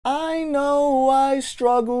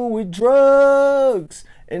struggle with drugs,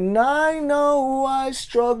 and I know I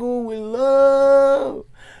struggle with love.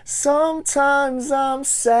 Sometimes I'm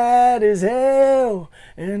sad as hell,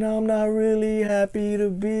 and I'm not really happy to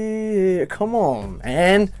be here. Come on,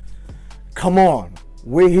 man. Come on.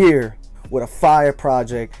 We're here with a fire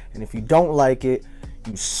project, and if you don't like it,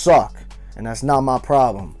 you suck. And that's not my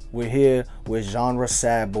problem. We're here with genre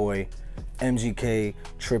sad boy, MGK,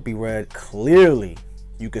 Trippie Red. Clearly,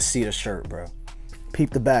 you can see the shirt, bro. Peep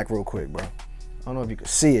the back real quick, bro. I don't know if you can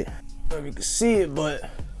see it. I don't know if you can see it, but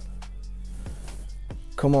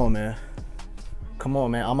come on, man. Come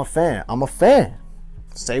on, man. I'm a fan. I'm a fan.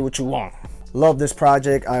 Say what you want. Love this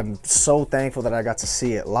project. I'm so thankful that I got to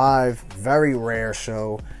see it live. Very rare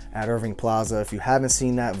show at Irving Plaza. If you haven't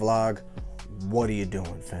seen that vlog, what are you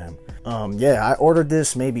doing, fam? Yeah, I ordered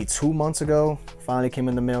this maybe 2 months ago. Finally came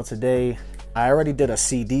in the mail today. I already did a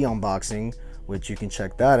CD unboxing, which you can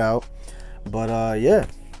check that out. But yeah,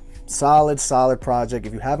 solid project.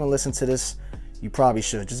 If you haven't listened to this, you probably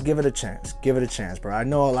should. Just give it a chance. Give it a chance, bro. I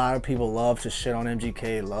know a lot of people love to shit on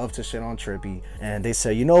MGK, love to shit on Trippie, and they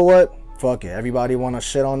say, you know what? Fuck it. Everybody want to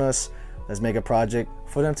shit on us. Let's make a project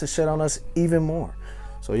for them to shit on us even more.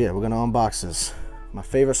 So yeah, we're gonna unbox this. My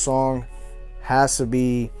favorite song has to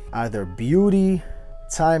be either Beauty,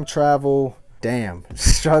 Time Travel, damn,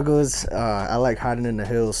 Struggles. I like Hiding in the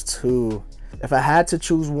Hills too. If I had to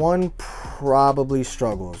choose one, probably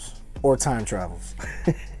Struggles or Time Travels.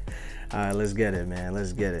 All right, let's get it, man.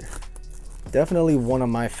 Let's get it. Definitely one of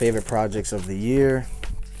my favorite projects of the year.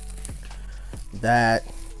 That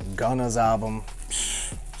Gunna's album,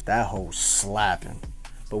 that whole slapping.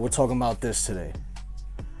 But we're talking about this today.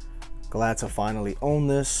 Glad to finally own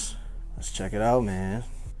this. Let's check it out, man.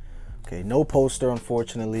 Okay, no poster,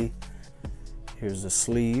 unfortunately. Here's the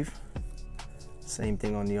sleeve. Same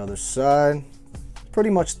thing on the other side. Pretty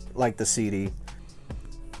much like the CD.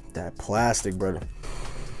 That plastic, brother.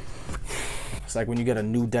 It's like when you get a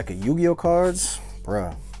new deck of Yu-Gi-Oh cards.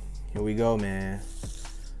 Bruh, here we go, man.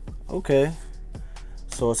 Okay.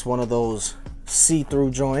 So it's one of those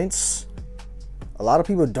see-through joints. A lot of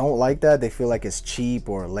people don't like that. They feel like it's cheap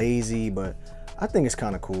or lazy, but I think it's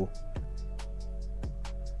kind of cool.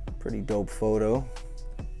 Pretty dope photo.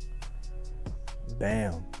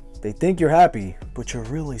 Bam. They think you're happy, but you're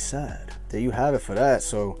really sad. There you have it for that.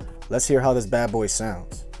 So let's hear how this bad boy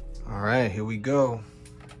sounds. All right, here we go.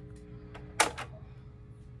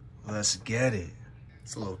 Let's get it.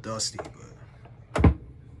 It's a little dusty, but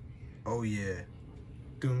oh yeah.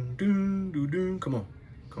 Doom, doom, doom, doom. Come on.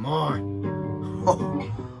 Come on.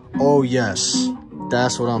 Oh yes.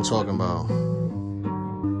 That's what I'm talking about.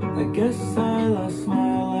 I guess I lost my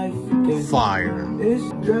life. Fire. It's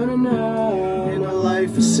drowning out in a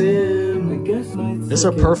life of sin. It's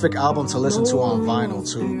a perfect album to listen to on vinyl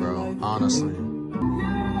too, bro. Honestly.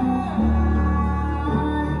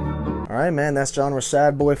 Alright, man, that's genre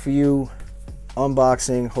sad boy for you.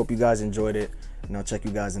 Unboxing. Hope you guys enjoyed it. And I'll check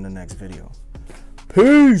you guys in the next video.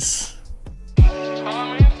 Peace!